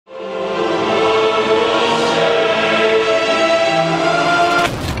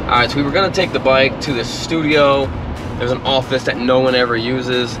Alright, so we were gonna take the bike to the studio. There's an office that no one ever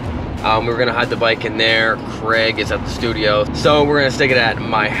uses. We were gonna hide the bike in there. Craig is at the studio. So we're gonna stick it at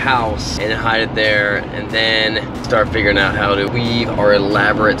my house and hide it there, and then start figuring out how to weave our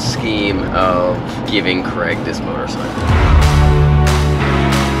elaborate scheme of giving Craig this motorcycle.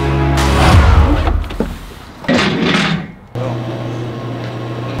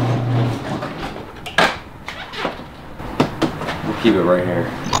 Keep it right here.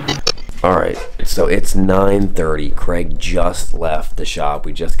 Alright, so it's 9:30. Craig just left the shop.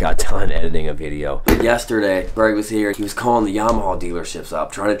 We just got done editing a video. Yesterday, Craig was here. He was calling the Yamaha dealerships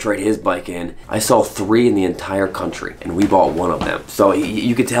up, trying to trade his bike in. I saw 3 in the entire country, and we bought 1 of them. So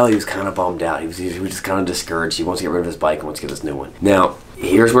you could tell he was kind of bummed out. He was just kind of discouraged. He wants to get rid of his bike and wants to get this new one. Now,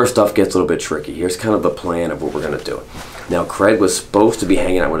 here's where stuff gets a little bit tricky. Here's kind of the plan of what we're going to do. Now, Craig was supposed to be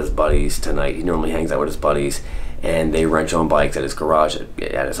hanging out with his buddies tonight. He normally hangs out with his buddies, and they wrench on bikes at his garage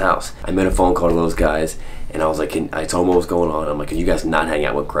at his house. I made a phone call to those guys, and I was like, I told them what was going on. I'm like, can you guys not hang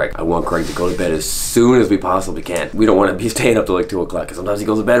out with Craig? I want Craig to go to bed as soon as we possibly can. We don't want to be staying up till like 2 o'clock, because sometimes he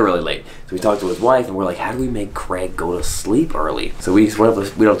goes to bed really late. So we talked to his wife, and we're like, how do we make Craig go to sleep early? So we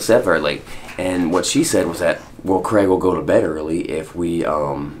don't sit very late. And what she said was that, well, Craig will go to bed early if we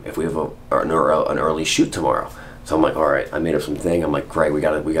have an early shoot tomorrow. So I'm like, all right, I made up some thing. I'm like, Craig, we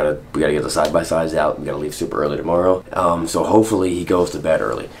gotta get the side-by-sides out. We gotta leave super early tomorrow. So hopefully he goes to bed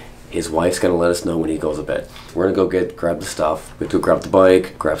early. His wife's gonna let us know when he goes to bed. We're gonna go grab the stuff. We have to grab the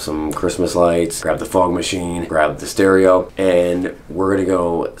bike, grab some Christmas lights, grab the fog machine, grab the stereo, and we're gonna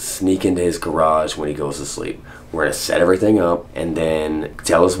go sneak into his garage when he goes to sleep. We're gonna set everything up and then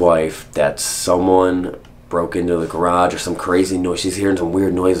tell his wife that someone broke into the garage or some crazy noise. She's hearing some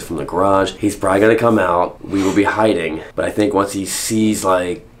weird noises from the garage. He's probably gonna come out. We will be hiding, but I think once he sees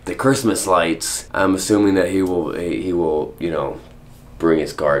like the Christmas lights, I'm assuming that he will, you know, bring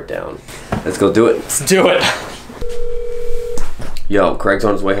his guard down. Let's go do it. Let's do it. Yo, Craig's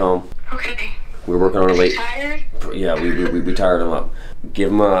on his way home. Okay. We're working on a late. Tired? Yeah, we tired him up. Give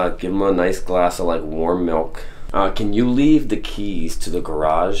him a nice glass of like warm milk. Can you leave the keys to the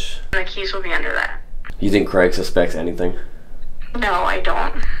garage? The keys will be under that. You think Craig suspects anything? No, I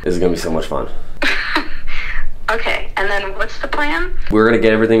don't. This is gonna be so much fun. Okay, and then what's the plan? We're gonna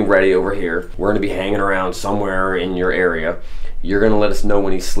get everything ready over here. We're gonna be hanging around somewhere in your area. You're gonna let us know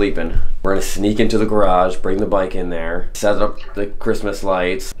when he's sleeping. We're gonna sneak into the garage, bring the bike in there, set up the Christmas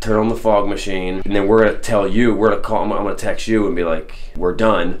lights, turn on the fog machine, and then we're gonna tell you, we're gonna call, I'm gonna text you and be like, we're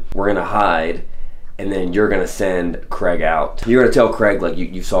done. We're gonna hide. And then you're gonna send Craig out. You're gonna tell Craig like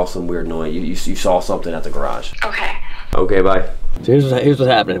you saw some weird noise. You saw something at the garage. Okay. Okay, bye. So here's what's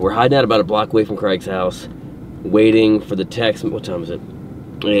happening. We're hiding out about a block away from Craig's house, waiting for the text. What time is it?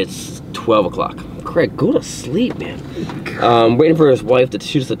 It's 12 o'clock. Craig, go to sleep, man. Waiting for his wife to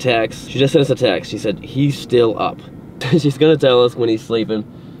shoot us a text. She just sent us a text. She said he's still up. She's gonna tell us when he's sleeping,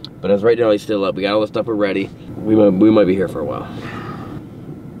 but as right now he's still up. We got all the stuff ready. We might be here for a while.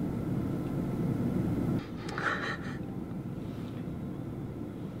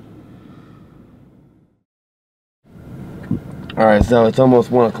 Alright, so it's almost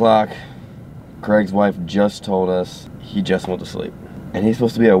 1 o'clock. Craig's wife just told us he just went to sleep. And he's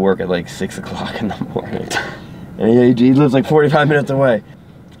supposed to be at work at like 6 o'clock in the morning. And he lives like 45 minutes away.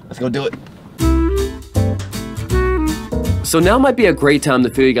 Let's go do it. So now might be a great time to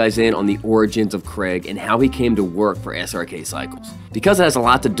fill you guys in on the origins of Craig and how he came to work for SRK Cycles. Because it has a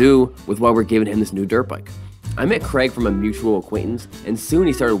lot to do with why we're giving him this new dirt bike. I met Craig from a mutual acquaintance, and soon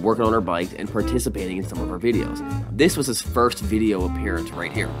he started working on our bikes and participating in some of our videos. This was his first video appearance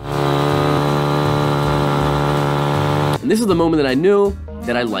right here. And this is the moment that I knew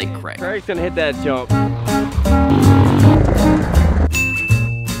that I liked Craig. Craig's gonna hit that jump.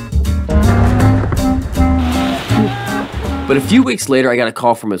 But a few weeks later, I got a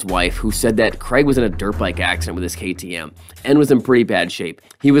call from his wife who said that Craig was in a dirt bike accident with his KTM and was in pretty bad shape.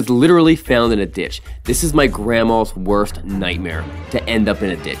 He was literally found in a ditch. This is my grandma's worst nightmare, to end up in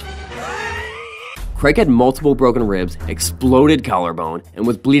a ditch. Craig had multiple broken ribs, exploded collarbone, and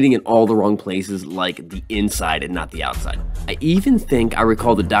was bleeding in all the wrong places like the inside and not the outside. I even think I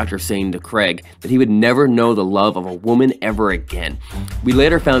recall the doctor saying to Craig that he would never know the love of a woman ever again. We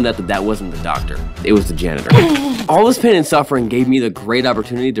later found out that that wasn't the doctor, it was the janitor. All this pain and suffering gave me the great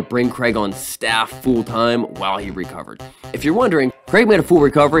opportunity to bring Craig on staff full-time while he recovered. If you're wondering, Craig made a full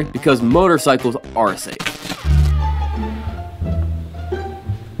recovery because motorcycles are safe.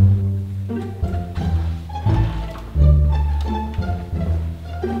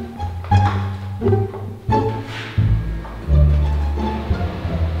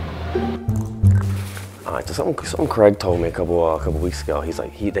 So something Craig told me a couple weeks ago. He's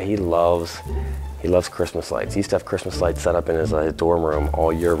like he loves Christmas lights. He used to have Christmas lights set up in his dorm room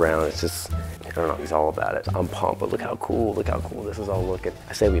all year round. It's just, I don't know, he's all about it. I'm pumped, but look how cool this is all looking.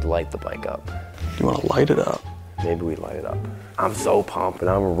 I say we light the bike up. You want to light it up? Maybe we light it up. I'm so pumped and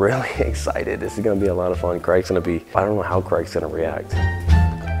I'm really excited. This is gonna be a lot of fun. Craig's gonna be, I don't know how Craig's gonna react.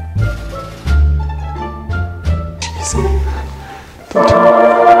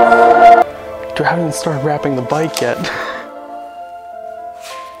 Dude, I haven't even started wrapping the bike yet.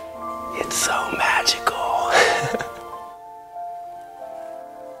 It's so magical.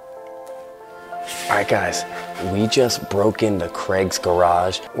 All right, guys, we just broke into Craig's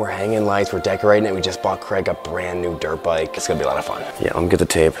garage. We're hanging lights, we're decorating it. We just bought Craig a brand new dirt bike. It's gonna be a lot of fun. Yeah, let me get the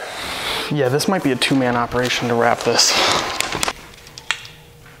tape. Yeah, this might be a two-man operation to wrap this.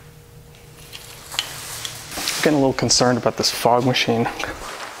 I'm getting a little concerned about this fog machine.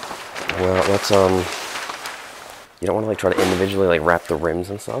 Well, let's, you don't want to like try to individually like wrap the rims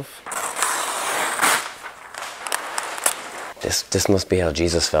and stuff? This must be how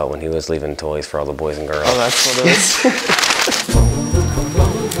Jesus felt when he was leaving toys for all the boys and girls. Oh, that's what it is.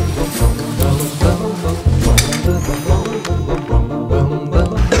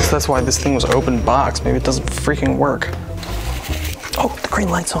 That's why this thing was open box. Maybe it doesn't freaking work. Oh, the green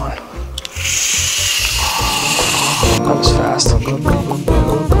light's on. That was fast.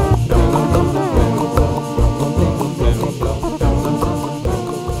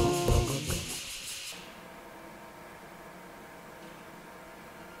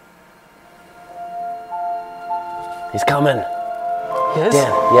 He's coming. He is?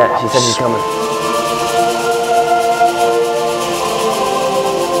 Dan, yeah, she said he's coming.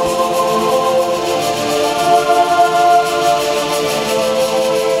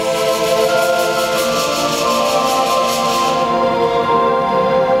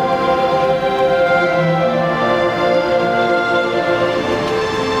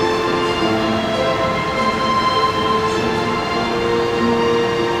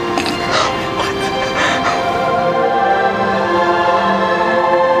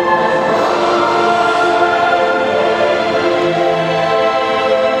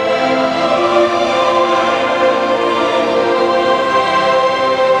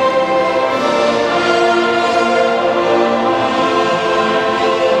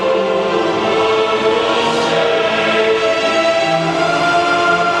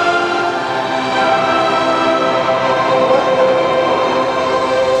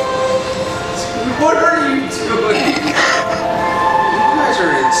 What are you doing? You guys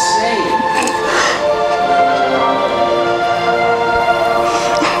are insane.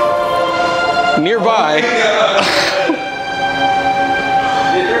 Nearby.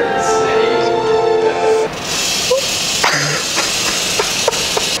 You're insane.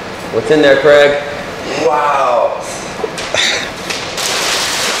 What's in there, Craig? Wow.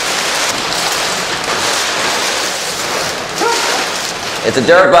 It's a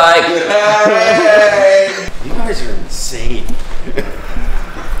dirt bike. Hey. You guys are insane.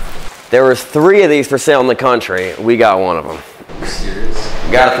 There was 3 of these for sale in the country. We got one of them. Are you serious?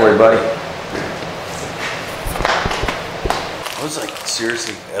 Got it for you, buddy. I was like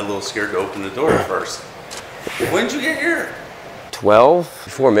seriously a little scared to open the door at first. When did you get here? 12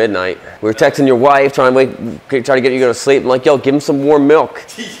 before midnight. We were texting your wife, trying to get you to go to sleep. I'm like, yo, give him some warm milk.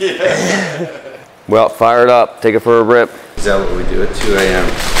 Yeah. Well, fire it up. Take it for a rip. Is that what we do at 2 a.m.?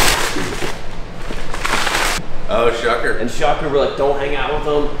 Oh, Shucker. And Shocker, we're like, don't hang out with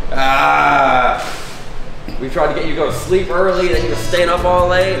them. Ah! We tried to get you to go to sleep early, then you were staying up all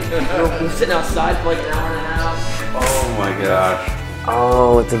late. We were sitting outside for like an hour and a half. Oh my gosh.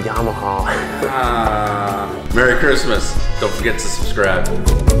 Oh, it's a Yamaha. Ah. Merry Christmas. Don't forget to subscribe.